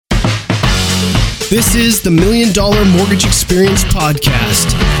This is the $1 Million Mortgage Experience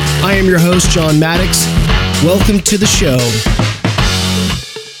Podcast. I am your host, John Maddox. Welcome to the show.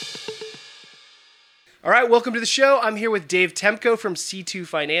 All right, welcome to the show. I'm here with Dave Temko from C2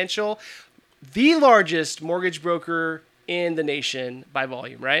 Financial, the largest mortgage broker in the nation by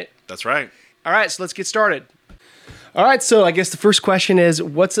volume, right? That's right. All right, so let's get started. All right, so I guess the first question is,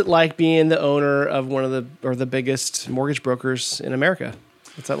 what's it like being the owner of one of the biggest mortgage brokers in America?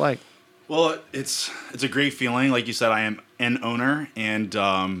 What's that like? Well, it's a great feeling. Like you said, I am an owner, and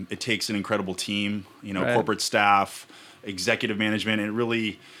it takes an incredible team, Right. corporate staff, executive management. And it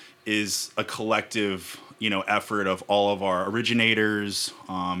really is a collective, effort of all of our originators,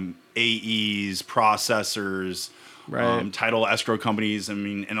 AEs, processors, Right. title escrow companies.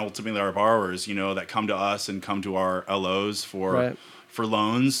 And ultimately our borrowers, that come to us and come to our LOs Right. for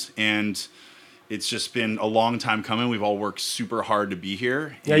loans. And it's just been a long time coming. We've all worked super hard to be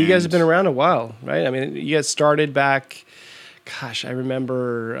here. Yeah, you guys have been around a while, right? I mean, you guys started back, I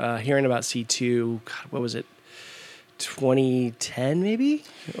remember hearing about C2, what was it, 2010 maybe?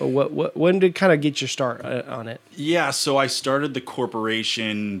 Or when did kind of get your start on it? Yeah, so I started the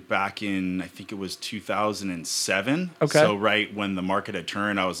corporation back in, I think it was 2007. Okay. So right when the market had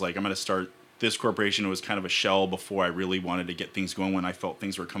turned, I was like, I'm going to start this corporation. It was kind of a shell before I really wanted to get things going when I felt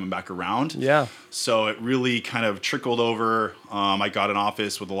things were coming back around. Yeah. So it really kind of trickled over. I got an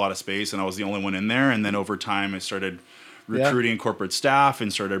office with a lot of space, and I was the only one in there. And then over time, I started recruiting corporate staff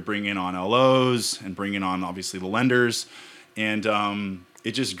and started bringing on LOs and bringing on, obviously, the lenders. And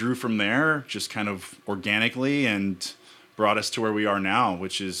it just grew from there, just kind of organically, and brought us to where we are now,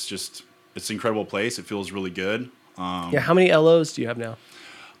 which is just, it's an incredible place. It feels really good. How many LOs do you have now?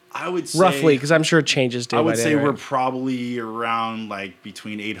 I would say Roughly, because I'm sure it changes day by day. I would say right? we're probably around like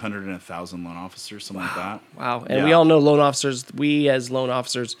between 800 and 1,000 loan officers, something like that. Wow. And Yeah. we all know loan officers, we as loan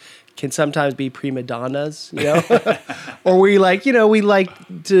officers can sometimes be prima donnas, or we like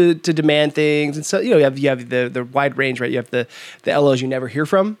to demand things. And so, you have the wide range, right? You have the LOs you never hear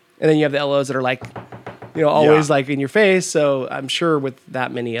from. And then you have the LOs that are like, always like in your face. So I'm sure with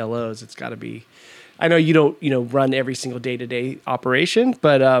that many LOs, it's got to be, I know you don't, run every single day-to-day operation,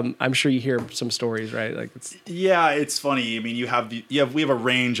 but I'm sure you hear some stories, right? Like Yeah, it's funny. I mean, we have a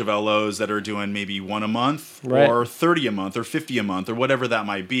range of LOs that are doing maybe one a month, Right. or 30 a month, or 50 a month, or whatever that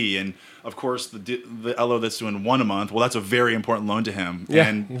might be. And of course, the LO that's doing one a month, well, that's a very important loan to him. Yeah,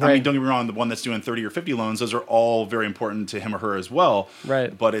 And right. I mean, don't get me wrong, the one that's doing 30 or 50 loans, those are all very important to him or her as well.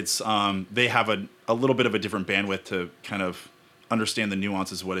 Right. But it's they have a little bit of a different bandwidth to kind of understand the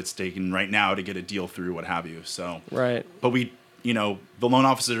nuances of what it's taking right now to get a deal through, what have you. So, Right. But we, the loan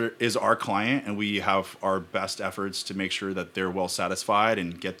officer is our client, and we have our best efforts to make sure that they're well satisfied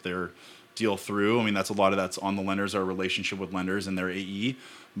and get their deal through. I mean, that's on the lenders, our relationship with lenders and their AE.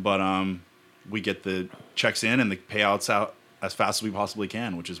 But we get the checks in and the payouts out as fast as we possibly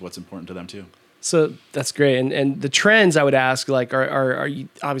can, which is what's important to them too. So that's great. And the trends I would ask, like, are you,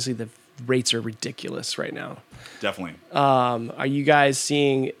 obviously the rates are ridiculous right now. Definitely. Are you guys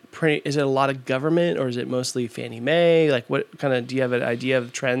seeing, is it a lot of government, or is it mostly Fannie Mae? Like, what kind of, do you have an idea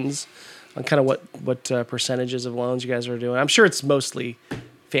of trends on kind of what percentages of loans you guys are doing? I'm sure it's mostly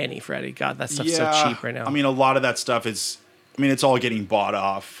Fannie, Freddie. God, that stuff's so cheap right now. I mean, a lot of that stuff is, it's all getting bought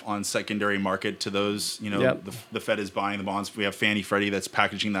off on secondary market to those, Yep. the Fed is buying the bonds. We have Fannie, Freddie that's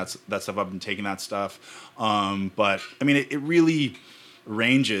packaging that stuff up and taking that stuff. But I mean, it really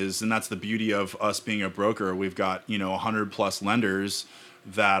ranges, and that's the beauty of us being a broker. We've got 100 plus lenders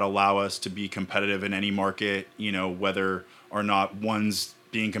that allow us to be competitive in any market, whether or not one's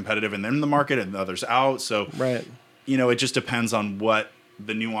being competitive and then the market and the other's out. So Right. It just depends on what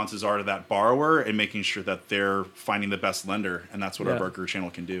the nuances are to that borrower and making sure that they're finding the best lender, and that's what our Yeah. broker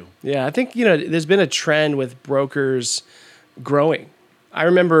channel can do. Yeah, I think, there's been a trend with brokers growing. I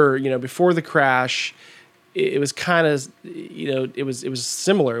remember, before the crash, it was kind of, it was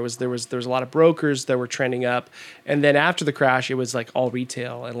similar. There was a lot of brokers that were trending up, and then after the crash, it was like all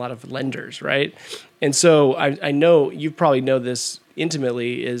retail and a lot of lenders, right? And so I know you probably know this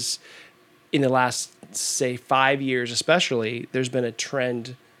intimately. Is in the last, say, 5 years, especially, there's been a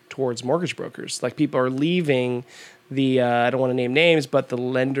trend towards mortgage brokers. Like, people are leaving the I don't want to name names, but the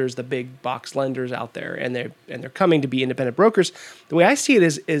lenders, the big box lenders out there, and they're coming to be independent brokers. The way I see it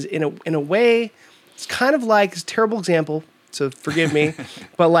is in a way. It's kind of like, it's a terrible example, so forgive me,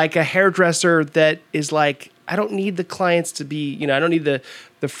 but like a hairdresser that is like, I don't need the clients to be, I don't need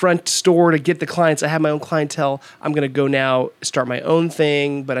the the front store to get the clients. I have my own clientele. I'm going to go now start my own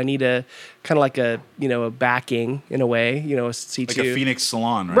thing, but I need a kind of like a, a backing in a way, a C2. Like a Phoenix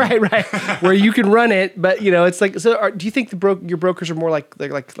salon, right? Right. Where you can run it, but it's like, so do you think your brokers are more like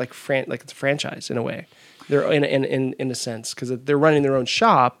it's a franchise in a way? They're in a sense, because they're running their own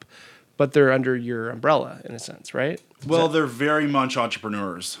shop, but they're under your umbrella in a sense, right? Well, they're very much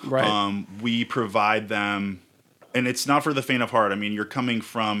entrepreneurs. Right. We provide them, and it's not for the faint of heart. I mean, you're coming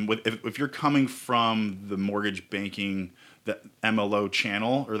from, if you're coming from the mortgage banking, the MLO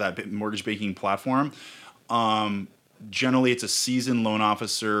channel or that mortgage banking platform, generally it's a seasoned loan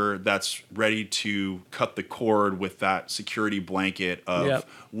officer that's ready to cut the cord with that security blanket of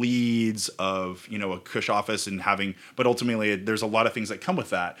leads, of a cush office and having, but ultimately there's a lot of things that come with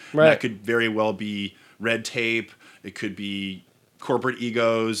that. Right. And that could very well be red tape. It could be corporate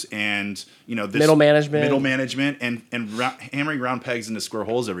egos and this middle management and hammering round pegs into square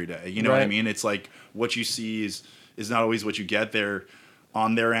holes every day. You know what I mean? It's like what you see is not always what you get there.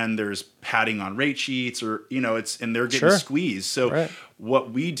 On their end, there's padding on rate sheets, or and they're getting squeezed. So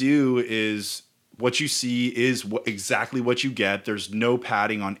what we do is what you see is exactly what you get. There's no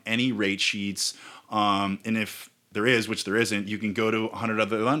padding on any rate sheets, and if there is, which there isn't, you can go to 100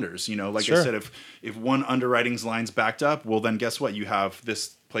 other lenders. I said, if one underwriting's line's backed up, well, then guess what? You have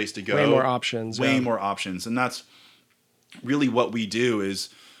this place to go. Way more options. More options. And that's really what we do is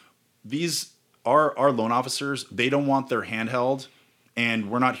our loan officers, they don't want their handheld, and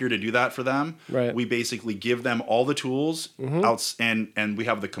we're not here to do that for them. Right. We basically give them all the tools and we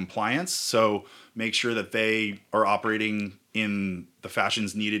have the compliance. So make sure that they are operating in the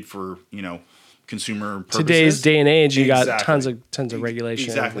fashions needed for, consumer purposes. Today's day and age, you got tons of regulation.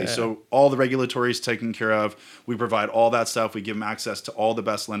 Exactly. So all the regulatory is taken care of. We provide all that stuff. We give them access to all the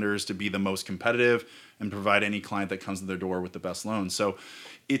best lenders to be the most competitive and provide any client that comes to their door with the best loan. So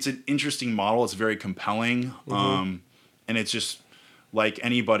it's an interesting model. It's very compelling. And it's just like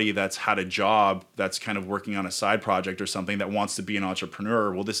anybody that's had a job that's kind of working on a side project or something that wants to be an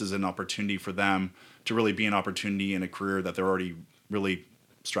entrepreneur. Well, this is an opportunity for them to really be an opportunity in a career that they're already really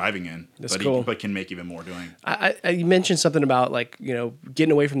striving in, but can make even more doing. You mentioned something about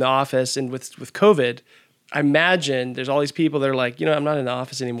getting away from the office, and with COVID, I imagine there's all these people that are like, I'm not in the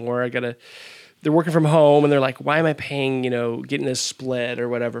office anymore. They're working from home, and they're like, why am I paying, getting this split or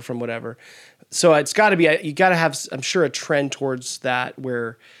whatever from whatever. So it's got to be, you got to have, I'm sure, a trend towards that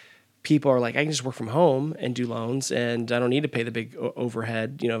where people are like, I can just work from home and do loans, and I don't need to pay the big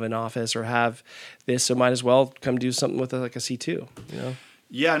overhead, of an office or have this. So might as well come do something with like a C2,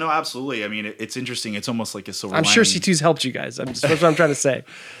 Yeah, no, absolutely. I mean, it's interesting. It's almost like a silver I'm lining. sure C2's helped you guys. That's what I'm trying to say.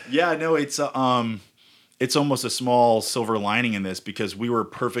 Yeah, no, it's almost a small silver lining in this because we were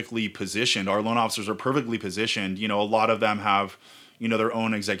perfectly positioned. Our loan officers are perfectly positioned. A lot of them have, their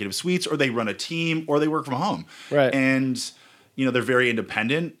own executive suites, or they run a team, or they work from home. Right. And, they're very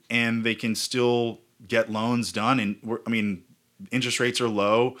independent, and they can still get loans done. And interest rates are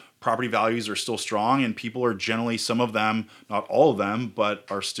low, property values are still strong, and people are generally, some of them, not all of them, but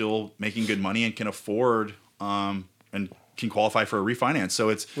are still making good money and can afford and can qualify for a refinance. So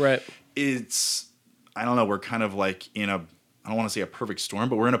it's I don't know, we're kind of like I don't want to say a perfect storm,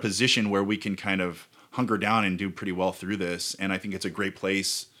 but we're in a position where we can kind of hunker down and do pretty well through this. And I think it's a great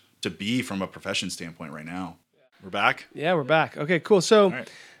place to be from a profession standpoint right now. We're back? Yeah, we're back. Okay, cool. So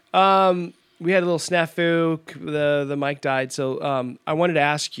we had a little snafu. The mic died. So I wanted to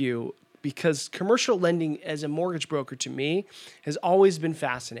ask you, because commercial lending as a mortgage broker to me has always been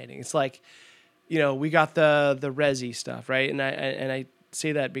fascinating. It's like, we got the resi stuff, right? And I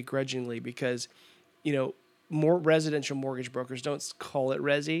say that begrudgingly because, more residential mortgage brokers don't call it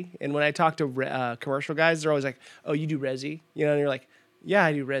resi. And when I talk to commercial guys, they're always like, "Oh, you do resi?" And you're like, "Yeah,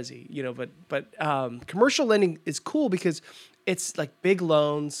 I do resi." But commercial lending is cool because it's like big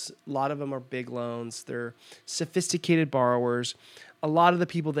loans. A lot of them are big loans. They're sophisticated borrowers. A lot of the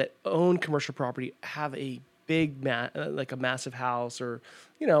people that own commercial property have a big like a massive house or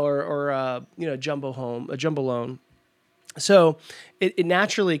a jumbo home, a jumbo loan. So it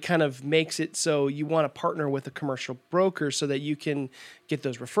naturally kind of makes it so you want to partner with a commercial broker so that you can get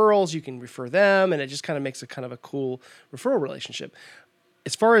those referrals, you can refer them, and it just kind of makes a kind of a cool referral relationship.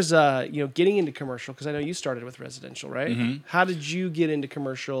 As far as getting into commercial, because I know you started with residential, right? Mm-hmm. How did you get into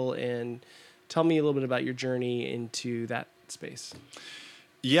commercial, and tell me a little bit about your journey into that space?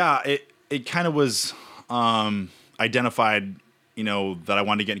 Yeah, it kind of was identified, that I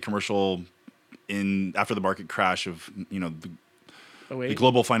wanted to get in commercial after the market crash of the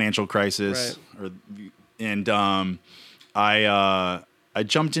global financial crisis, right. I I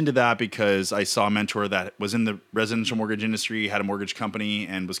jumped into that because I saw a mentor that was in the residential mortgage industry, had a mortgage company,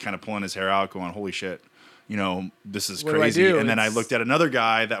 and was kind of pulling his hair out, going, "Holy shit, this is crazy." And then I looked at another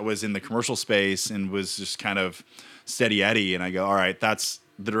guy that was in the commercial space and was just kind of steady Eddie, and I go, "All right, that's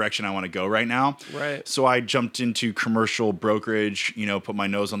the direction I want to go right now." Right. So I jumped into commercial brokerage, put my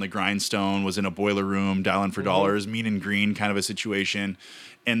nose on the grindstone, was in a boiler room, dialing for dollars, mean and green kind of a situation.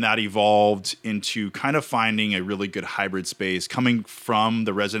 And that evolved into kind of finding a really good hybrid space, coming from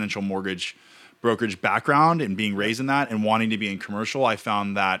the residential mortgage brokerage background and being raised in that and wanting to be in commercial. I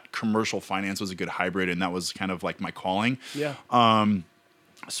found that commercial finance was a good hybrid, and that was kind of like my calling. Yeah.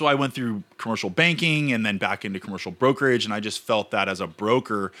 So I went through commercial banking and then back into commercial brokerage. And I just felt that as a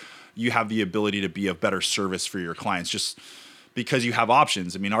broker, you have the ability to be of better service for your clients just because you have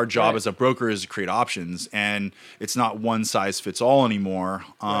options. I mean, our job as a broker is to create options, and it's not one size fits all anymore.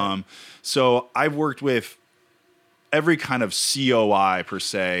 So I've worked with every kind of COI per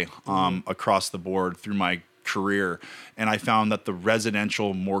se across the board through my career. And I found that the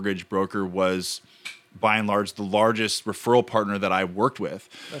residential mortgage broker was, by and large, the largest referral partner that I worked with.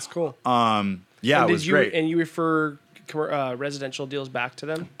 That's cool. Yeah, it was great. And you refer residential deals back to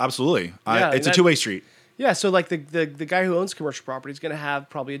them? Absolutely. Yeah, it's a two-way street. Yeah, so like the guy who owns commercial property is going to have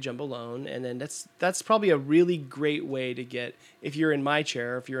probably a jumbo loan, and then that's probably a really great way to get, if you're in my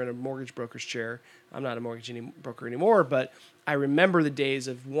chair, if you're in a mortgage broker's chair. I'm not a mortgage broker anymore, but I remember the days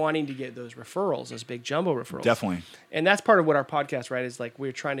of wanting to get those referrals, those big jumbo referrals. Definitely. And that's part of what our podcast, right, is like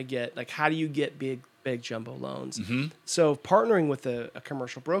we're trying to get, like, how do you get big jumbo loans? Mm-hmm. So partnering with a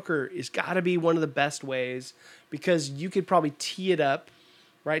commercial broker is got to be one of the best ways, because you could probably tee it up,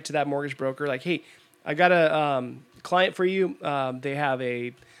 right, to that mortgage broker. Like, hey, I got a client for you. They have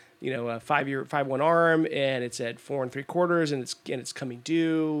a 5-year 5/1 ARM, and it's at 4 3/4, and it's coming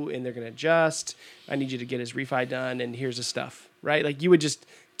due, and they're going to adjust. I need you to get his refi done, and here's the stuff, right? Like, you would just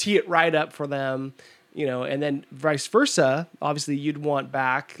tee it right up for them, and then vice versa. Obviously, you'd want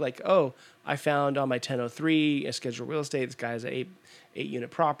back, like, oh, I found on my 1003 a scheduled real estate. This guy has an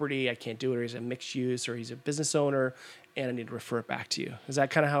 8-unit property. I can't do it, or he's a mixed use, or he's a business owner, and I need to refer it back to you. Is that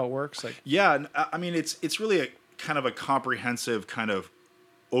kind of how it works? Like, yeah, I mean, it's really a kind of a comprehensive kind of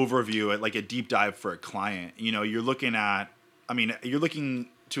overview, like a deep dive for a client. You're looking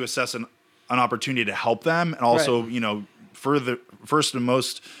to assess an opportunity to help them, and also, right, first and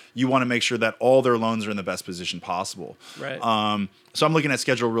most, you want to make sure that all their loans are in the best position possible. Right. So I'm looking at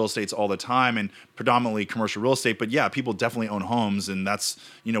scheduled real estates all the time, and predominantly commercial real estate. But yeah, people definitely own homes, and that's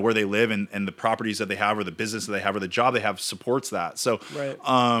where they live, and the properties that they have, or the business that they have, or the job they have supports that. So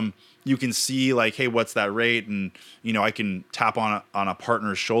right. You can see, like, hey, what's that rate? And I can tap on a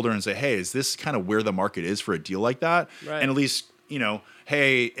partner's shoulder and say, hey, is this kind of where the market is for a deal like that? Right. And at least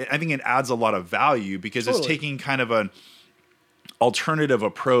hey, I think it adds a lot of value, because Totally. It's taking kind of an alternative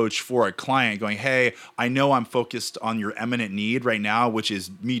approach for a client, going, hey, I know I'm focused on your eminent need right now, which is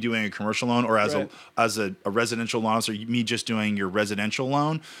me doing a commercial loan, or as a residential loan, or me just doing your residential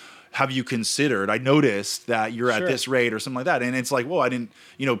loan. Have you considered, I noticed that you're at this rate, or something like that. And it's like, whoa, I didn't,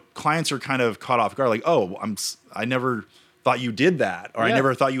 clients are kind of caught off guard, like, oh, I never thought you did that, or I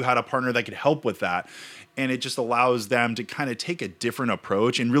never thought you had a partner that could help with that. And it just allows them to kind of take a different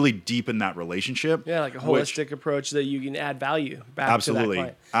approach and really deepen that relationship. Yeah, like a holistic approach that you can add value back to that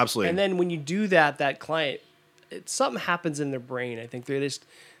client. Absolutely. And then when you do that client, something happens in their brain. I think they just,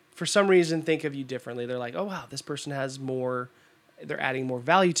 for some reason, think of you differently. They're like, oh, wow, this person has more, they're adding more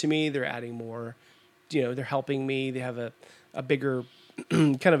value to me. They're adding more, they're helping me. They have a bigger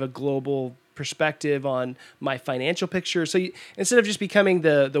kind of a global perspective on my financial picture. So instead of just becoming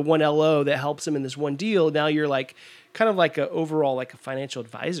the one LO that helps them in this one deal, now you're like kind of like a financial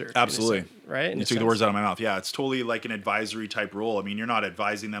advisor. Absolutely. Right? You took the words out of my mouth. Yeah, it's totally like an advisory type role. I mean, you're not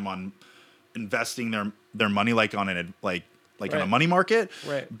advising them on investing their money like on on a money market.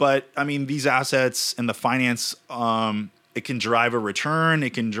 Right. But I mean, these assets and the finance, it can drive a return.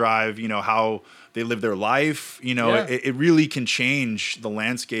 It can drive, how they live their life. It really can change the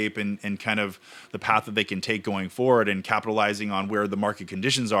landscape and kind of the path that they can take going forward, and capitalizing on where the market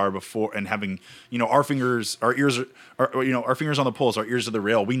conditions are before, and having, our fingers on the pulse, our ears to the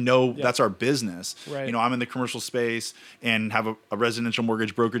rail. We know that's our business. Right. I'm in the commercial space and have a residential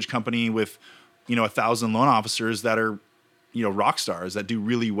mortgage brokerage company with, 1,000 loan officers that are, rock stars that do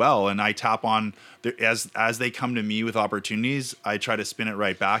really well. And I tap on as they come to me with opportunities, I try to spin it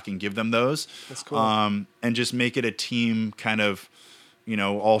right back and give them those. That's cool. And just make it a team kind of,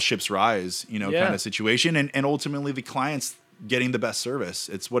 all ships rise, kind of situation. And ultimately the client's getting the best service.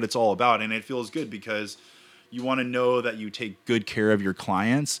 It's what it's all about. And it feels good because you want to know that you take good care of your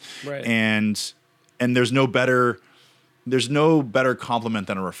clients. Right. And there's no better there's no better compliment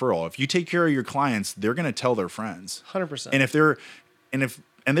than a referral. If you take care of your clients, they're going to tell their friends. 100%.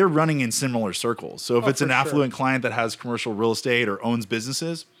 And they're running in similar circles. So if it's an affluent sure. client that has commercial real estate or owns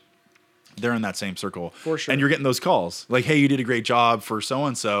businesses, they're in that same circle. For sure. And you're getting those calls like, hey, you did a great job for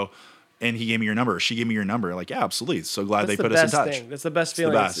so-and-so. And he gave me your number. Or she gave me your number. Like, yeah, absolutely. So glad they put us in touch. Thing. That's the best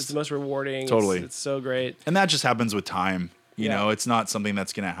feeling. It's the most rewarding. Totally. It's so great. And that just happens with time. You know, it's not something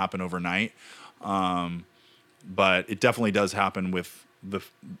that's going to happen overnight. But it definitely does happen with the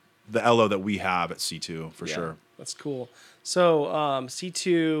LO that we have at C2 for sure. That's cool. So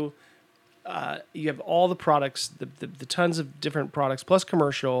C2, you have all the products, the tons of different products, plus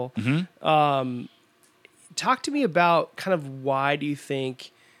commercial. Mm-hmm. Talk to me about kind of why do you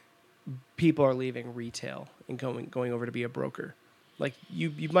think people are leaving retail and going over to be a broker? Like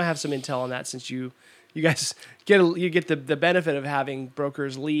you might have some intel on that since you guys get the benefit of having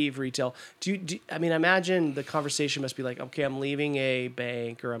brokers leave retail. I mean, I imagine the conversation must be like, okay, I'm leaving a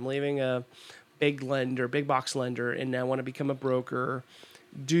bank or I'm leaving a big box lender, and I want to become a broker.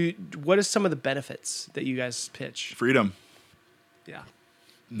 What is some of the benefits that you guys pitch? Freedom. Yeah.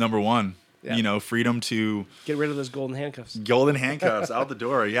 Number one. Yeah. You know, freedom to get rid of those golden handcuffs. Out the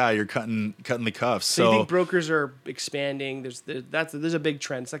door. Yeah, you're cutting the cuffs. So you think brokers are expanding? There's a big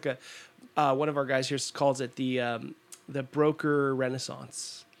trend. It's like one of our guys here calls it the broker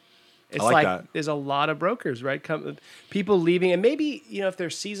renaissance. It's like that. There's a lot of brokers, right? People leaving, and maybe if they're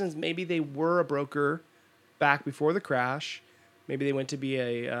seasons, maybe they were a broker back before the crash. Maybe they went to be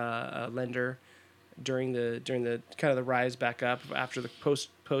a lender during the kind of the rise back up after the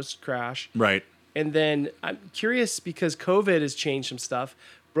post crash. Right. And then I'm curious because COVID has changed some stuff.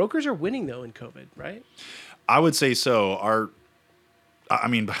 Brokers are winning though in COVID, right? I would say so.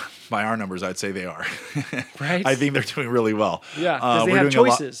 By our numbers, I'd say they are. Right. I think they're doing really well. Yeah, because they have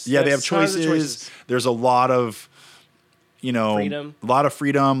choices. They have choices. There's a lot of, freedom. A lot of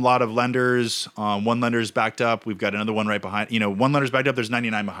freedom, a lot of lenders. One lender's backed up. We've got another one right behind. One lender's backed up. There's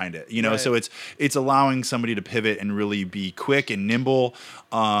 99 behind it. Right. So it's allowing somebody to pivot and really be quick and nimble,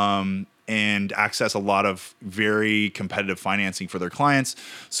 and access a lot of very competitive financing for their clients.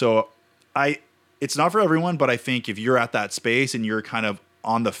 So it's not for everyone, but I think if you're at that space and you're kind of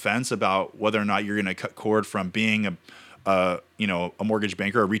on the fence about whether or not you're going to cut cord from being a mortgage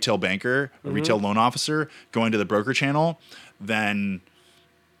banker, a retail banker, a retail loan officer, going to the broker channel, then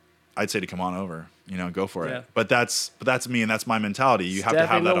I'd say to come on over, go for it. But that's me, and that's my mentality. You have to have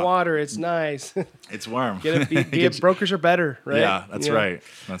that. Step in the water. It's nice. It's warm. Brokers are better, right? Yeah, that's right.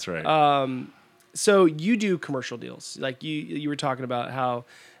 That's right. So you do commercial deals, like you were talking about how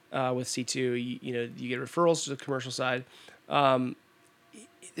with C2, you get referrals to the commercial side.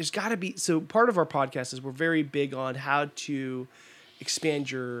 There's got to be, so part of our podcast is we're very big on how to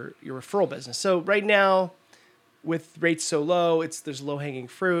expand your referral business. So right now, with rates so low, there's low hanging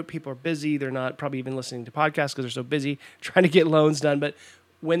fruit. People are busy. They're not probably even listening to podcasts because they're so busy trying to get loans done. But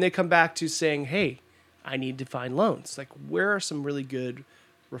when they come back to saying, hey, I need to find loans, like where are some really good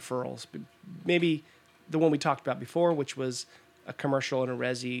referrals? Maybe the one we talked about before, which was a commercial and a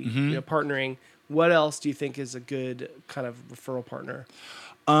resi partnering. What else do you think is a good kind of referral partner?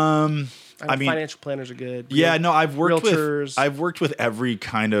 Financial planners are good. Yeah, no, I've worked realtors. with every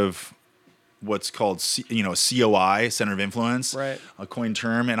kind of what's called COI, Center of Influence, right? A coined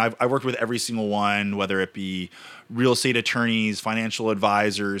term, and I've worked with every single one, whether it be real estate attorneys, financial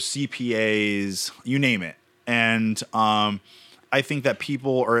advisors, CPAs, you name it. And I think that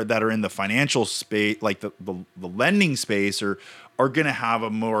people that are in the financial space, like the lending space, are going to have a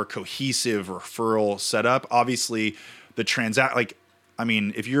more cohesive referral setup. Obviously,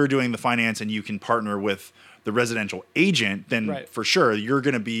 if you're doing the finance and you can partner with the residential agent, then for sure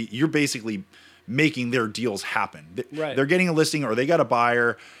you're basically making their deals happen. They're getting a listing or they got a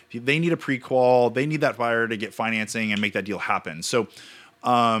buyer. They need a pre-qual. They need that buyer to get financing and make that deal happen. So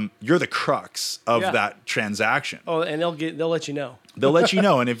you're the crux of that transaction. Oh, and they'll let you know. They'll let you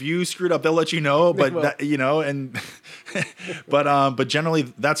know, and if you screwed up, they'll let you know. But but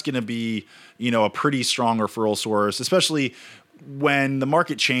generally, that's going to be a pretty strong referral source, especially when the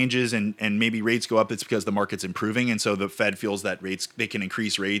market changes and maybe rates go up. It's because the market's improving, and so the Fed feels that they can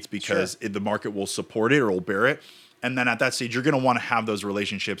increase rates because the market will support it or will bear it. And then at that stage, you're going to want to have those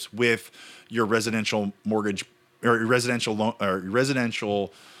relationships with your residential mortgage or your residential loan or your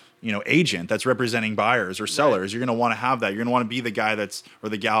residential agent that's representing buyers or sellers. You're going to want to have that. You're going to want to be the guy or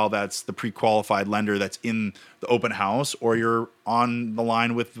the gal that's the pre-qualified lender that's in the open house, or you're on the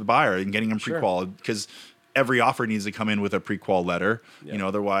line with the buyer and getting them pre-qualified, because every offer needs to come in with a pre-qual letter,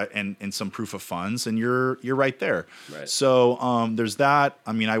 otherwise, and some proof of funds, and you're right there. Right. So there's that.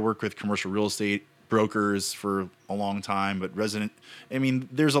 I work with commercial real estate brokers for a long time, but I mean,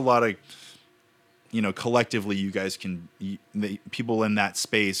 there's a lot of, collectively you guys people in that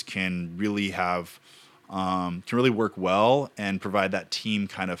space can really can really work well and provide that team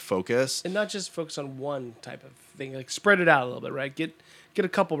kind of focus. And not just focus on one type of thing, like spread it out a little bit, right? Get a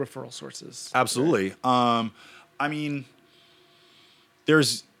couple referral sources. Absolutely. Right? I mean,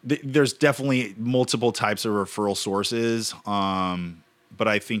 there's definitely multiple types of referral sources. But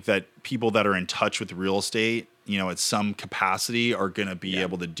I think that people that are in touch with real estate, at some capacity are going to be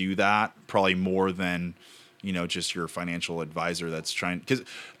able to do that probably more than, just your financial advisor that's trying, because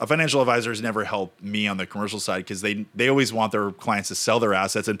a financial advisor has never helped me on the commercial side because they always want their clients to sell their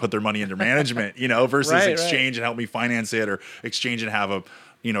assets and put their money under management, versus exchange and help me finance it, or exchange and have a,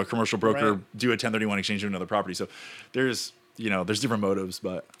 commercial broker do a 1031 exchange to another property. So there's different motives,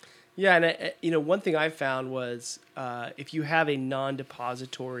 but. Yeah. And, one thing I found was if you have a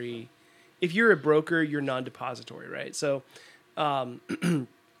non-depository, if you're a broker, you're non-depository, right? So let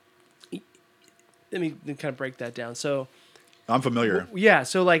me kind of break that down. So I'm familiar. Yeah.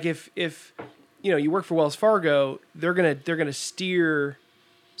 So like if you work for Wells Fargo, they're gonna steer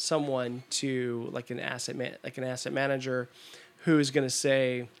someone to like an asset manager who's gonna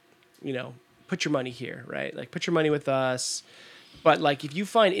say, put your money here, right? Like put your money with us. But like if you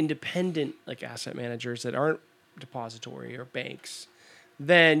find independent like asset managers that aren't depository or banks,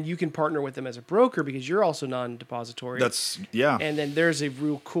 then you can partner with them as a broker because you're also non-depository. And then there's a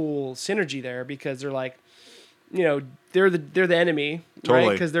real cool synergy there because they're like, they're the enemy, totally.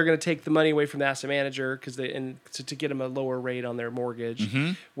 Right? Because they're going to take the money away from the asset manager to get them a lower rate on their mortgage.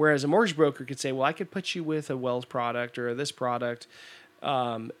 Mm-hmm. Whereas a mortgage broker could say, well, I could put you with a Wells product or this product,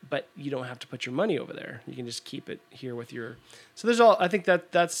 but you don't have to put your money over there. You can just keep it here with your. So I think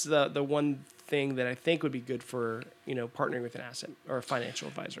that's the one thing that I think would be good for partnering with an asset or a financial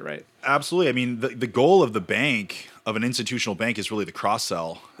advisor, right? Absolutely. I mean, the goal of an institutional bank is really the cross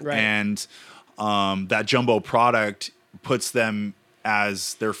sell, right? And that jumbo product puts them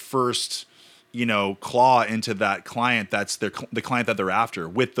as their first, claw into that client. That's the client that they're after.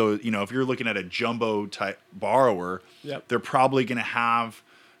 With those, if you're looking at a jumbo type borrower, they're probably going to have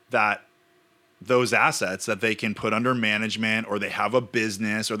those assets that they can put under management, or they have a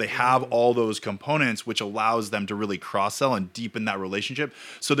business, or they have all those components, which allows them to really cross-sell and deepen that relationship.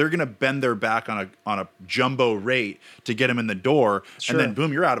 So they're going to bend their back on a jumbo rate to get them in the door. Sure. And then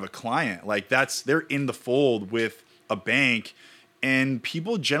boom, you're out of a client. Like they're in the fold with a bank. And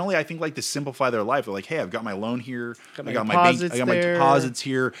people generally, I think, like to simplify their life. They're like, hey, I've got my loan here. I got my bank. I got my deposits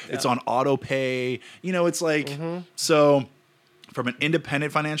here. Yeah. It's on auto pay. It's like, so from an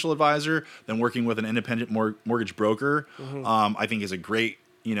independent financial advisor, then working with an independent mortgage broker, I think is a great,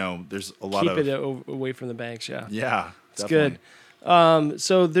 there's a lot Keep it away from the banks. Yeah. Yeah. It's definitely good.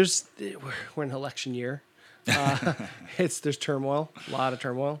 So we're in an election year. There's turmoil, a lot of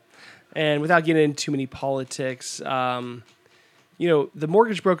turmoil. And without getting into too many politics, the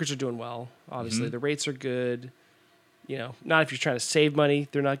mortgage brokers are doing well. Obviously, the rates are good. Not if you're trying to save money,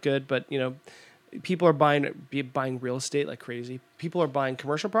 they're not good. But people are buying real estate like crazy. People are buying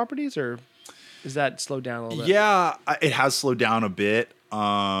commercial properties, or is that slowed down a little bit? Yeah, it has slowed down a bit,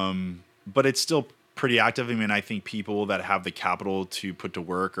 but it's still pretty active. I mean, I think people that have the capital to put to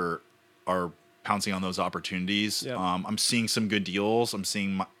work are pouncing on those opportunities. Yep. I'm seeing some good deals. I'm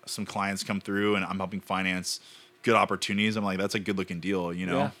seeing some clients come through, and I'm helping finance good opportunities. I'm like, that's a good looking deal,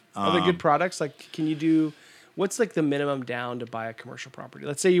 Yeah. Are they good products? Like, what's like the minimum down to buy a commercial property?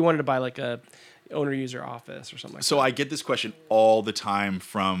 Let's say you wanted to buy like a owner user office or something like that. So I get this question all the time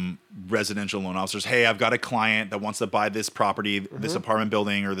from residential loan officers. Hey, I've got a client that wants to buy this property, this apartment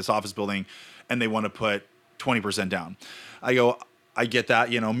building or this office building, and they want to put 20% down. I go, I get that,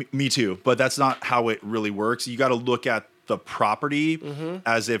 me too, but that's not how it really works. You got to look at the property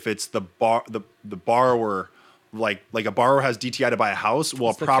as if it's the borrower. Like a borrower has DTI to buy a house.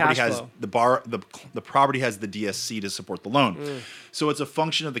 Well, a property has the property has the DSC to support the loan. So it's a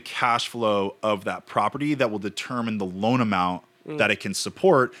function of the cash flow of that property that will determine the loan amount that it can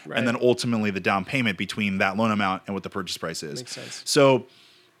support, and then ultimately the down payment between that loan amount and what the purchase price is. Makes sense. So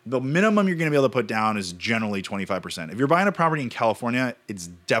the minimum you're going to be able to put down is generally 25%. If you're buying a property in California, it's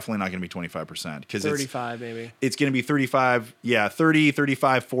definitely not going to be 25% because 35 maybe. It's going to be 35, 30,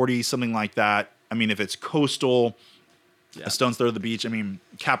 35, 40, something like that. I mean, if it's coastal, a stone's throw of the beach, I mean,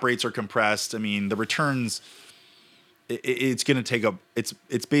 cap rates are compressed. I mean, the returns, it's going to take it's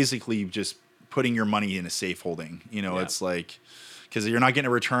basically just putting your money in a safe holding. It's like, because you're not getting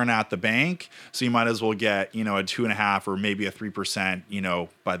a return at the bank, so you might as well get, a 2.5 or maybe a 3%,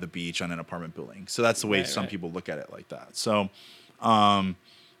 by the beach on an apartment building. So that's the way some people look at it like that. So,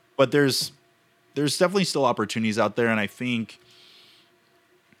 but there's there's definitely still opportunities out there, and I think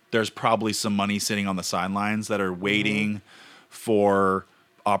there's probably some money sitting on the sidelines that are waiting for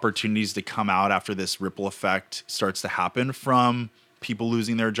opportunities to come out after this ripple effect starts to happen from people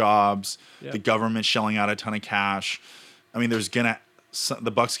losing their jobs, the government shelling out a ton of cash. I mean,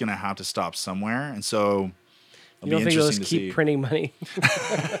 the buck's gonna have to stop somewhere, and so you don't think they'll just keep printing money?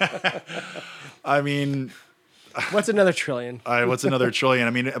 I mean, what's another trillion? What's another trillion?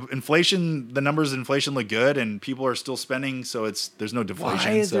 I mean, inflation. The numbers of inflation look good, and people are still spending, so there's no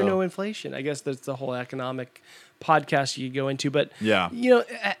deflation. Why is there no inflation? I guess that's the whole economic podcast you go into. But yeah,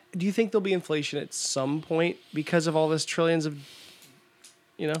 do you think there'll be inflation at some point because of all this trillions of,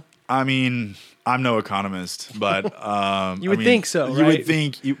 I mean, I'm no economist, but you would think so, right? You would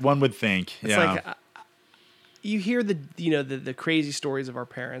think. One would think. It's like you hear the crazy stories of our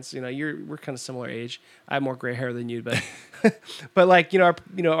parents. We're kind of similar age. I have more gray hair than you, but but like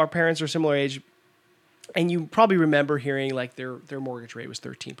our parents are similar age, and you probably remember hearing like their mortgage rate was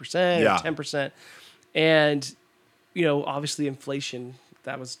 13% or 10%, and obviously inflation,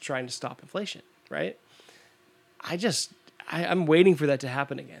 that was trying to stop inflation, right? I'm waiting for that to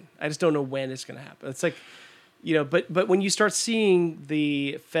happen again. I just don't know when it's going to happen. It's like, but when you start seeing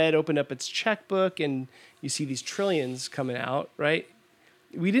the Fed open up its checkbook and you see these trillions coming out, right?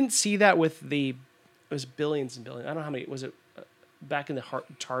 We didn't see that with it was billions and billions. I don't know how many, was it back in the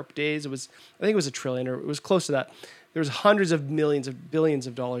TARP days? I think it was $1 trillion, or it was close to that. There was hundreds of millions of billions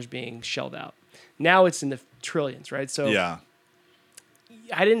of dollars being shelled out. Now it's in the trillions, right? So yeah.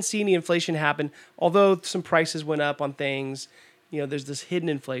 I didn't see any inflation happen, although some prices went up on things. There's this hidden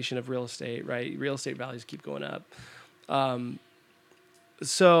inflation of real estate, right? Real estate values keep going up.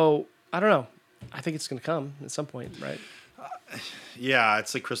 So I don't know. I think it's going to come at some point, right? Yeah,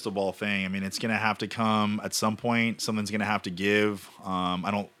 it's a crystal ball thing. I mean, it's going to have to come at some point. Something's going to have to give.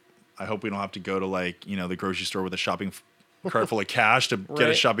 I hope we don't have to go to the grocery store with a shopping cart full of cash to get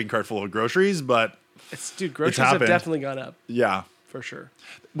a shopping cart full of groceries, but groceries have definitely gone up. Yeah. For sure.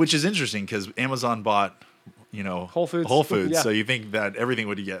 Which is interesting because Amazon bought, Whole Foods. Yeah. So you think that everything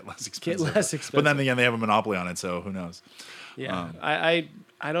would get less expensive. But then again, they have a monopoly on it, so who knows? Yeah.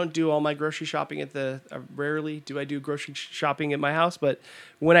 I don't do all my grocery shopping rarely do I do grocery shopping at my house, but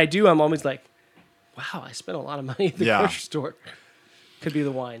when I do, I'm always like, wow, I spent a lot of money at the grocery store. Could be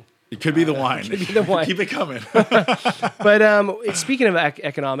the wine. It could be the wine. Could be the wine. Keep it coming. But speaking of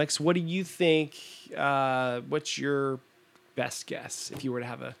economics, what do you think, what's your best guess if you were to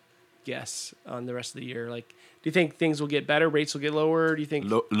have a guess on the rest of the year? Like, do you think things will get better? Rates will get lower? Do you think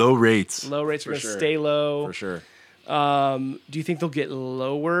low rates? Low rates are going to stay low. For sure. Do you think they'll get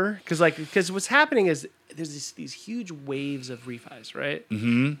lower? Because what's happening is there's these huge waves of refis, right?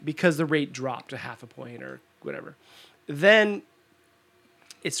 Mm-hmm. Because the rate dropped a half a point or whatever. Then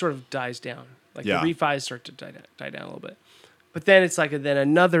it sort of dies down. The refis start to die down a little bit. But then it's then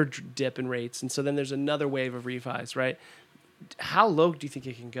another dip in rates. And so then there's another wave of refis, right? How low do you think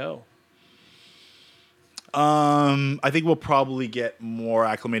it can go? I think we'll probably get more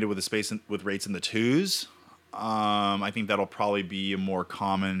acclimated with the space with rates in the twos. I think that'll probably be a more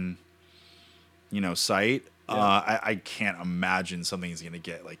common, sight. Yeah. I can't imagine something's going to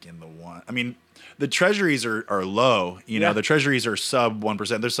get in the one. I mean, the treasuries are low. The treasuries are sub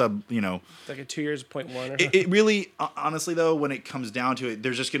 1%. They're sub. It's like a 2 years 0.1. It really, honestly though, when it comes down to it,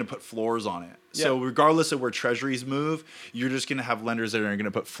 they're just going to put floors on it. Yeah. So regardless of where treasuries move, you're just going to have lenders that are going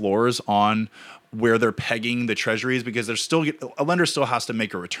to put floors on where they're pegging the treasuries because a lender still has to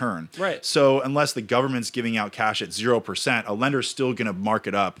make a return. Right. So unless the government's giving out cash at 0%, a lender's still going to mark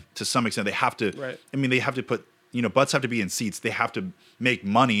it up to some extent. They have to. Right. I mean, they have to put. Butts have to be in seats. They have to make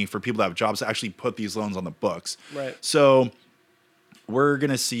money for people to have jobs to actually put these loans on the books. Right. So we're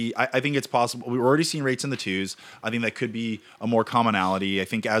going to see, I think it's possible. We're already seeing rates in the twos. I think that could be a more commonality. I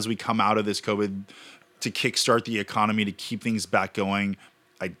think as we come out of this COVID to kickstart the economy, to keep things back going,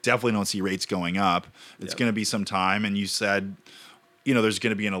 I definitely don't see rates going up. It's going to be some time. And you said, there's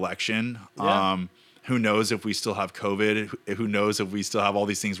going to be an election. Yeah. Who knows if we still have COVID? Who knows if we still have all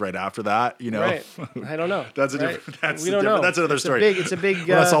these things right after that? Right. I don't know. That's we don't know. That's another story. It's a big.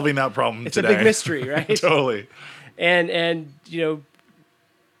 We're not solving that problem it's today. It's a big mystery, right? Totally. And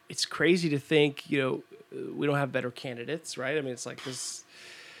it's crazy to think we don't have better candidates, right? I mean, it's like this.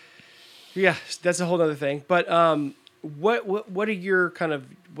 Yeah, that's a whole other thing. But what are your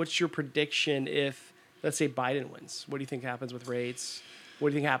what's your prediction if, let's say, Biden wins? What do you think happens with rates? What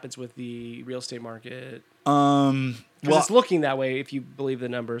do you think happens with the real estate market? It's looking that way if you believe the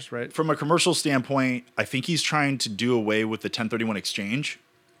numbers, right? From a commercial standpoint, I think he's trying to do away with the 1031 exchange.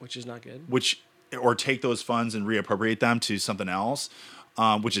 Which is not good. Or take those funds and reappropriate them to something else.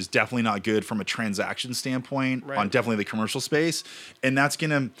 which is definitely not good from a transaction standpoint Right. on definitely the commercial space. And that's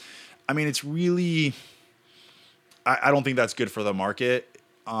going to, I mean, it's really, I don't think that's good for the market.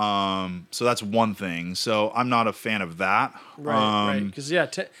 So that's one thing. So I'm not a fan of that. Right. Because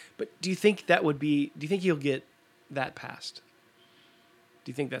but do you think that would be? Do you think you'll get that passed? Do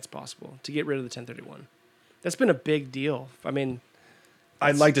you think that's possible to get rid of the 1031? That's been a big deal. I mean,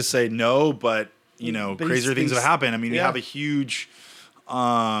 I'd like to say no, but you know, But crazier things have happened. I mean, we yeah. have a huge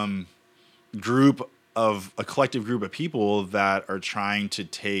a collective group of people that are trying to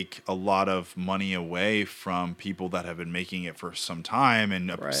take a lot of money away from people that have been making it for some time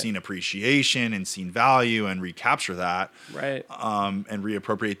and Right. seen appreciation and seen value and recapture that, right. and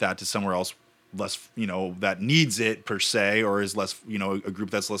reappropriate that to somewhere else less, you know, that needs it per se, or is less, you know, a group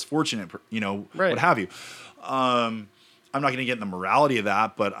that's less fortunate, you know, Right. what have you. I'm not going to get in the morality of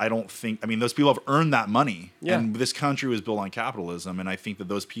that, but I don't think, I mean, those people have earned that money. Yeah. And this country was built on capitalism. And I think that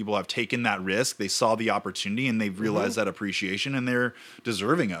those people have taken that risk. They saw the opportunity and they've realized that appreciation and they're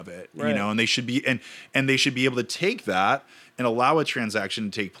deserving of it, you Right. know, and they should be, and they should be able to take that and allow a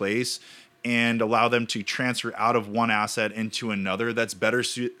transaction to take place and allow them to transfer out of one asset into another that's better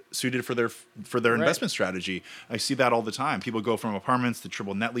suited for their Right. investment strategy. I see that all the time. People go from apartments to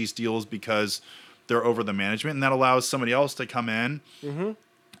triple net lease deals because they're over the management, and that allows somebody else to come in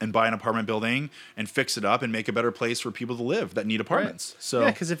and buy an apartment building and fix it up and make a better place for people to live that need apartments. Right. So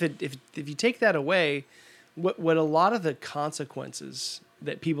yeah, because if you take that away, what a lot of the consequences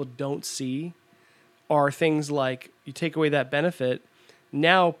that people don't see are things like you take away that benefit,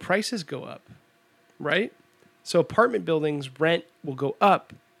 now prices go up, right? So apartment buildings rent will go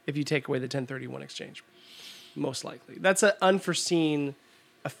up if you take away the 1031 exchange, most likely. That's an unforeseen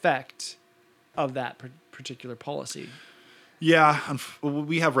effect of that particular policy. yeah,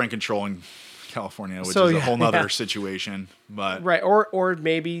 we have rent control in California, which So, is a yeah, whole nother yeah. situation. But Right, or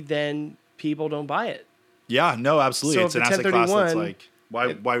maybe then people don't buy it. yeah, no, absolutely. So It's if an the asset class that's 1031 like,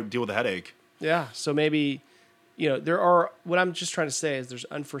 why deal with the headache? Yeah, so maybe, you know, there are, what I'm just trying to say is there's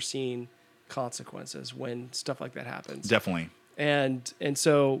unforeseen consequences when stuff like that happens. Definitely. And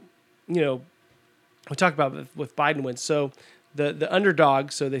so, you know, we talk about with Biden wins. So the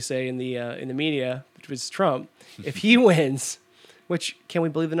underdog, so they say in the media, which was Trump, if he wins, which can we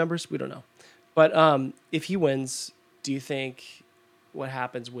believe the numbers? We don't know. But if he wins, do you think what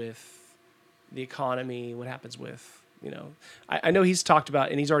happens with the economy? What happens with, you know, I know he's talked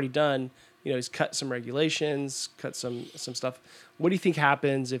about and he's already done, you know, he's cut some regulations, cut some stuff. What do you think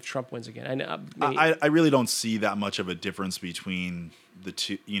happens if Trump wins again? I know I really don't see that much of a difference between the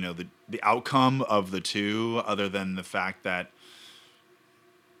two, you know, the outcome of the two, other than the fact that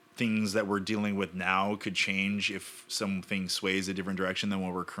things that we're dealing with now could change if something sways a different direction than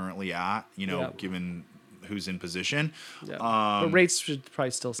where we're currently at, you know, Yeah. given who's in position. yeah. But rates should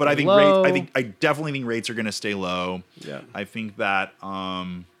probably still stay But I think low. I definitely think rates are going to stay low. Yeah. I think that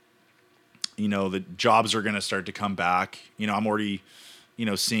you know, the jobs are going to start to come back. You know, I'm already, you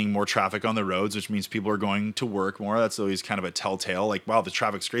know, seeing more traffic on the roads, which means people are going to work more. That's always kind of a telltale. Like, wow, the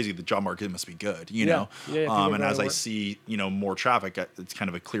traffic's crazy. The job market must be good, you know? Yeah, people are And going as to I work. see, you know, more traffic, it's kind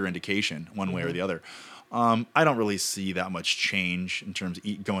of a clear indication one way or the other. I don't really see that much change in terms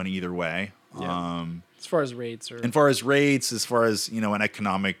of going either way. Yeah. As far as rates or As far as rates, as far as, you know, an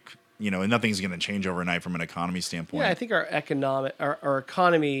economic, you know, nothing's going to change overnight from an economy standpoint. yeah, I think our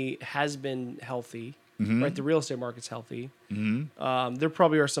economy has been healthy, right? The real estate market's healthy. There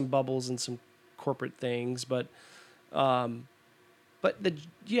probably are some bubbles and some corporate things, but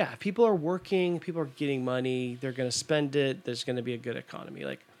people are working, people are getting money, they're going to spend it. There's going to be a good economy,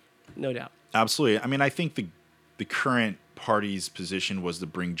 like no doubt. Absolutely. I mean, I think the current party's position was to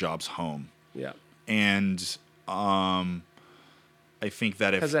bring jobs home. Yeah, And I think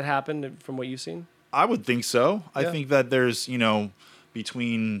that if has that happened from what you've seen? I would think so. I Yeah. think that there's, you know,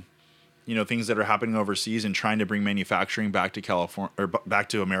 between, you know, things that are happening overseas and trying to bring manufacturing back to California or back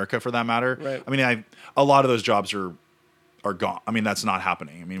to America for that matter. Right. I mean, a lot of those jobs are gone. I mean, that's not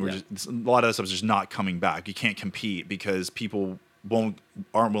happening. I mean, Yeah. a lot of that stuff is just not coming back. You can't compete because people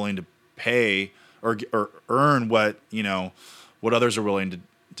aren't willing to pay or earn what, you know, what others are willing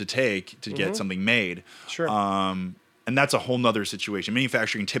to take to get something made. Sure. And that's a whole nother situation.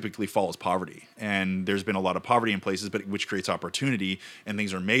 Manufacturing typically follows poverty, and there's been a lot of poverty in places, but which creates opportunity, and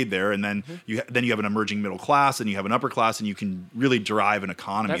things are made there. And then you have an emerging middle class, and you have an upper class, and you can really drive an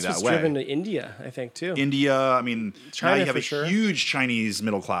economy That's that what's way. driven to India, I think, too. India, I mean, China, now you have for a sure. huge Chinese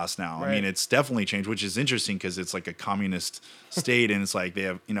middle class now. I mean, Right. it's definitely changed, which is interesting because it's like a communist state, and it's like they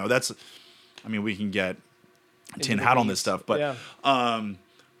have, you know, that's, I mean, we can get a tin the hat on this weeds. stuff, but Yeah.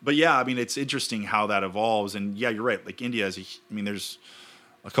 but yeah, I mean, it's interesting how that evolves. And yeah, you're right. Like India there's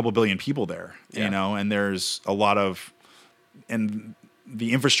a couple billion people there, you know, and there's a lot of, and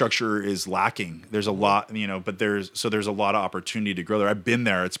the infrastructure is lacking. There's a lot, you know, but there's a lot of opportunity to grow there. I've been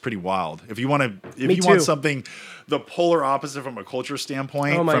there. It's pretty wild. If you want something, the polar opposite from a culture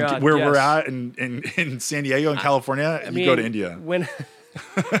standpoint, oh my God, where we're at in San Diego and California, you go to India. When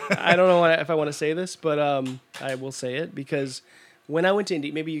I don't know if I want to say this, but I will say it because when I went to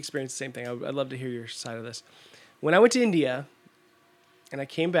India, maybe you experienced the same thing. I'd love to hear your side of this. When I went to India and I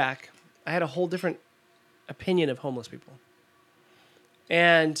came back, I had a whole different opinion of homeless people.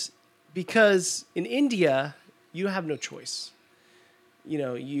 And because in India, you have no choice. You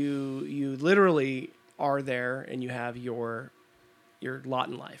know, you literally are there and you have your lot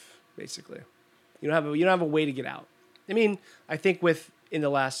in life, basically. You don't have a way to get out. I mean, I think in the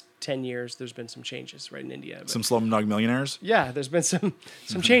last 10 years, there's been some changes, right, in India. But, some Slumdog Millionaires? Yeah, there's been some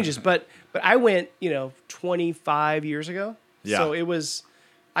changes. But I went, 25 years ago. Yeah. So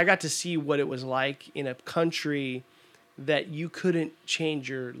I got to see what it was like in a country that you couldn't change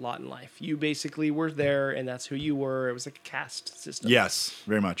your lot in life. You basically were there, and that's who you were. It was like a caste system. Yes,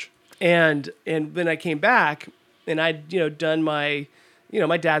 very much. And then I came back, and I'd done my,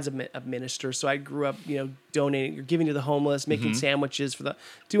 my dad's a minister, so I grew up donating or giving to the homeless, making sandwiches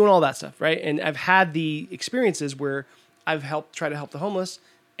doing all that stuff, right? And I've had the experiences where I've try to help the homeless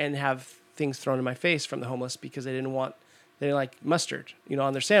and have things thrown in my face from the homeless because they didn't like mustard,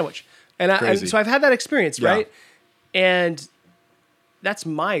 on their sandwich. And so I've had that experience, right? And that's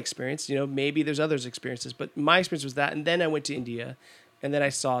my experience. Maybe there's others' experiences, but my experience was that. And then I went to India, and then I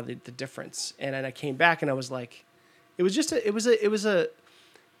saw the difference. And then I came back, and I was like, it's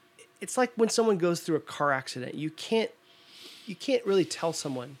like when someone goes through a car accident. You can't really tell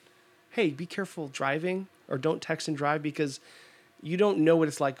someone, hey, be careful driving, or don't text and drive, because you don't know what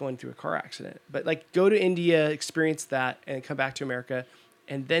it's like going through a car accident. But like, go to India, experience that, and come back to America,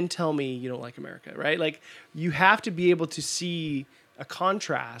 and then tell me you don't like America, right? Like, you have to be able to see a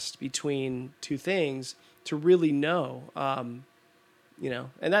contrast between two things to really know, and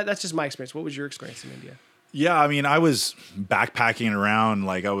that's just my experience. What was your experience in India? Yeah, I mean, I was backpacking around,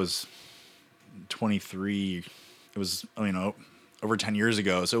 like, I was 23. It was, over 10 years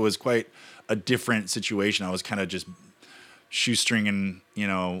ago. So it was quite a different situation. I was kind of just shoestringing,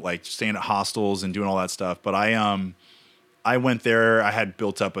 like staying at hostels and doing all that stuff. But I went there. I had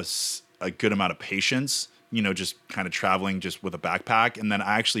built up a good amount of patience, just kind of traveling just with a backpack. And then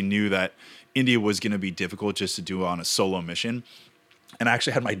I actually knew that India was going to be difficult just to do on a solo mission. And I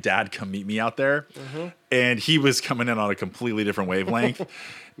actually had my dad come meet me out there, and he was coming in on a completely different wavelength.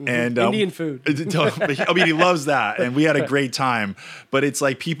 And Indian food. I mean, he loves that, and we had a great time. But it's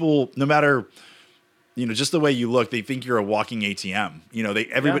like, people, no matter, just the way you look, they think you're a walking ATM.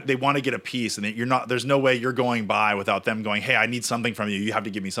 They want to get a piece, and you're not. There's no way you're going by without them going, "Hey, I need something from you. You have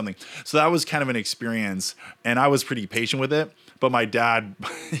to give me something." So that was kind of an experience, and I was pretty patient with it. But my dad,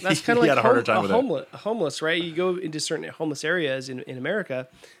 that's kind of like had a harder time with it. Homeless, right? You go into certain homeless areas in America,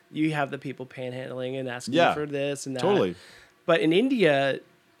 you have the people panhandling and asking you for this and that. Totally. But in India,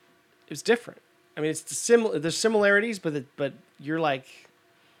 it's different. I mean, there's similarities, but you're like,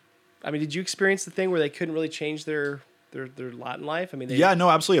 I mean, did you experience the thing where they couldn't really change their lot in life? I mean, no,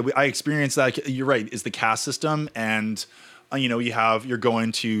 absolutely. I experienced that. You're right. It's the caste system, and you're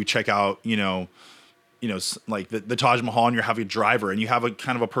going to check out, like the Taj Mahal, and you're having a driver, and you have a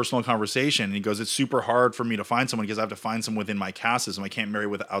kind of a personal conversation, and he goes, "It's super hard for me to find someone because I have to find someone within my caste system. I can't marry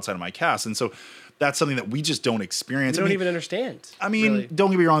outside of my caste." And so that's something that we just don't experience. We don't even understand. I mean, really. Don't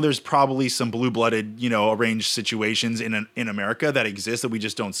get me wrong. There's probably some blue-blooded, arranged situations in America that exist that we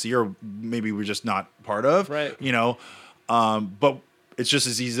just don't see, or maybe we're just not part of. Right. But it's just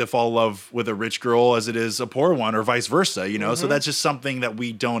as easy to fall in love with a rich girl as it is a poor one, or vice versa. So that's just something that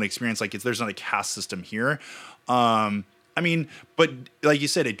we don't experience. Like, there's not a caste system here. I mean, but like you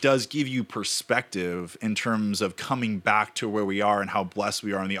said, it does give you perspective in terms of coming back to where we are and how blessed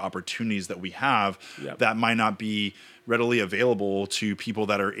we are and the opportunities that we have that might not be readily available to people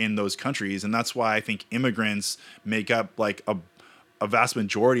that are in those countries. And that's why I think immigrants make up like a vast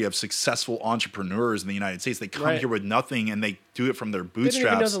majority of successful entrepreneurs in the United States. They come here with nothing, and they do it from their bootstraps. They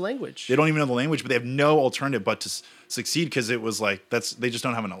don't even know the language. They don't even know the language, but they have no alternative but to succeed, because it was like, they just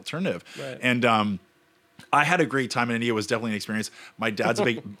don't have an alternative. Right. And I had a great time in India. It was definitely an experience. My dad's a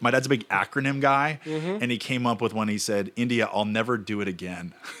big acronym guy, and he came up with one. He said, "India, I'll never do it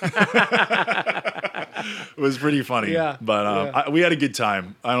again." It was pretty funny. Yeah. But we had a good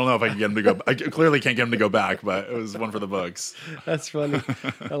time. I don't know if I can get him to go. I clearly can't get him to go back, but it was one for the books. That's funny.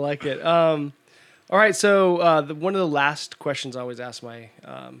 I like it. All All right. So one of the last questions I always ask my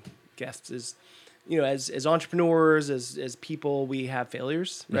guests is, as entrepreneurs, as people, we have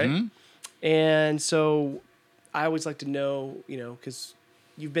failures, right? Mm-hmm. And so I always like to know, because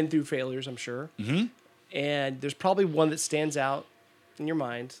you've been through failures, I'm sure. Mm-hmm. And there's probably one that stands out in your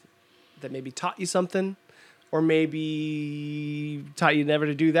mind that maybe taught you something, or maybe taught you never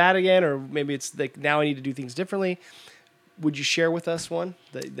to do that again, or maybe it's like, now I need to do things differently. Would you share with us one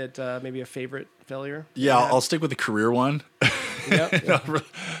that maybe a favorite failure? Yeah, I'll stick with the career one. Yep.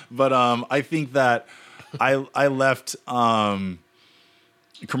 But I think that I left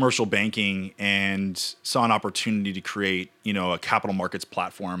commercial banking and saw an opportunity to create, a capital markets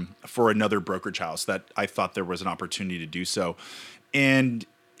platform for another brokerage house that I thought there was an opportunity to do so. And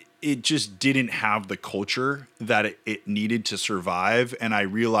it just didn't have the culture that it needed to survive. And I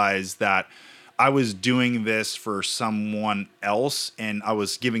realized that I was doing this for someone else, and I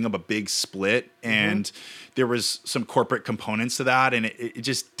was giving up a big split, and there was some corporate components to that, and it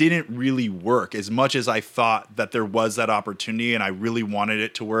just didn't really work. As much as I thought that there was that opportunity and I really wanted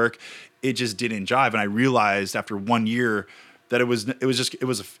it to work, it just didn't jive. And I realized after 1 year that it was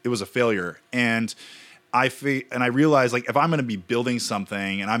a failure. And I realized, like, if I'm going to be building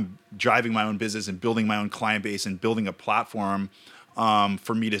something and I'm driving my own business and building my own client base and building a platform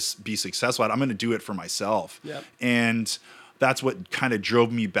for me to be successful at, I'm going to do it for myself. Yep. And that's what kind of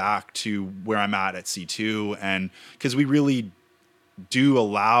drove me back to where I'm at C2. And because we really do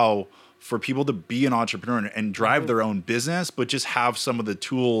allow for people to be an entrepreneur and drive their own business, but just have some of the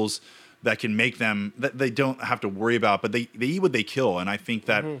tools that can make them, that they don't have to worry about, but they eat what they kill. And I think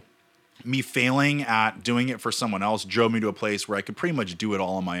that me failing at doing it for someone else drove me to a place where I could pretty much do it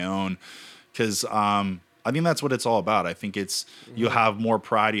all on my own. Because I think that's what it's all about. I think it's, you have more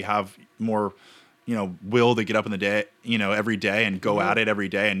pride, you have more, will to get up in the day, every day and go at it every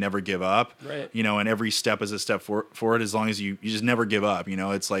day and never give up. Right. And every step is a step forward as long as you just never give up.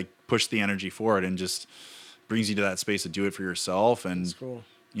 It's like push the energy forward and just brings you to that space to do it for yourself and, that's cool.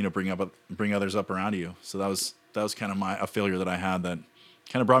 Bring others up around you. So that was kind of a failure that I had that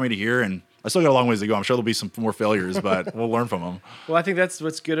kind of brought me to here, and I still got a long ways to go. I'm sure there'll be some more failures, but we'll learn from them. Well, I think that's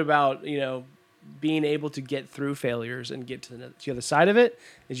what's good about, being able to get through failures and get to the other side of it,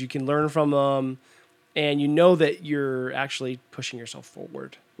 is you can learn from them, and that you're actually pushing yourself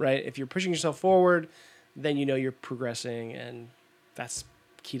forward, right? If you're pushing yourself forward, then you're progressing, and that's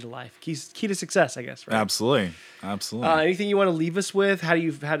key to life, key to success, I guess, right? Absolutely. Anything you want to leave us with? How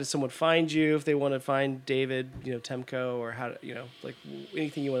does someone find you if they want to find David, Temco, or how, like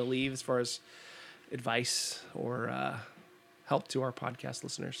anything you want to leave as far as advice or help to our podcast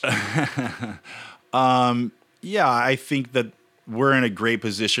listeners? Yeah, I think that we're in a great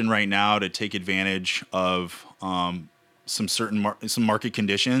position right now to take advantage of some market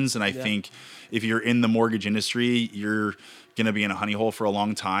conditions. And I think if you're in the mortgage industry, you're going to be in a honey hole for a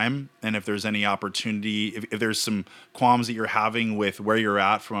long time. And if there's any opportunity, if there's some qualms that you're having with where you're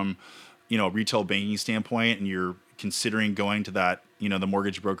at from, a retail banking standpoint, and you're considering going to that, the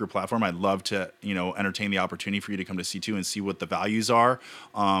mortgage broker platform, I'd love to, entertain the opportunity for you to come to C2 and see what the values are.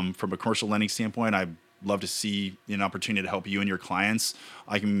 From a commercial lending standpoint, I'd love to see an opportunity to help you and your clients.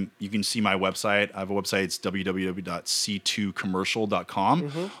 You can see my website. I have a website. It's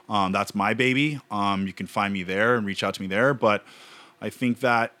www.c2commercial.com. That's my baby. You can find me there and reach out to me there. But I think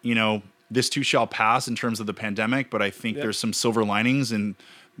that, this too shall pass in terms of the pandemic, but I think there's some silver linings, and,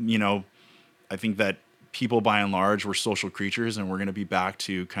 I think that people by and large, we're social creatures, and we're going to be back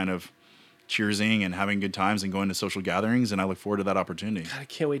to kind of cheersing and having good times and going to social gatherings. And I look forward to that opportunity. God, I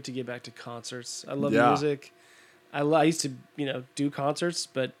can't wait to get back to concerts. I love music. I used to, do concerts,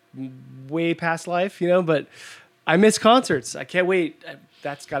 but way past life, but I miss concerts. I can't wait.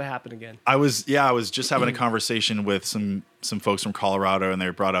 That's got to happen again. I was just having a conversation with some folks from Colorado, and they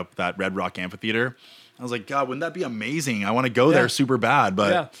brought up that Red Rock Amphitheater. I was like, God, wouldn't that be amazing? I want to go there super bad,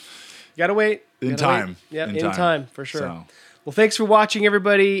 but you got to wait. In time. Yeah, in time, for sure. So. Well, thanks for watching,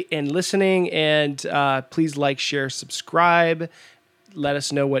 everybody, and listening. And please like, share, subscribe. Let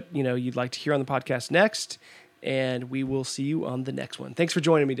us know what you'd like to hear on the podcast next, and we will see you on the next one. Thanks for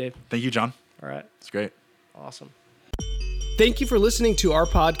joining me, Dave. Thank you, John. All right. It's great. Awesome. Thank you for listening to our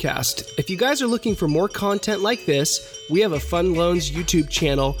podcast. If you guys are looking for more content like this, we have a Fund Loans YouTube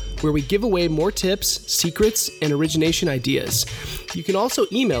channel where we give away more tips, secrets, and origination ideas. You can also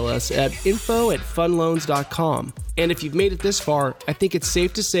email us at info@fundloans.com. And if you've made it this far, I think it's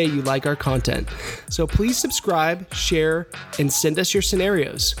safe to say you like our content. So please subscribe, share, and send us your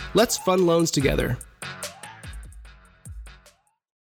scenarios. Let's fund loans together.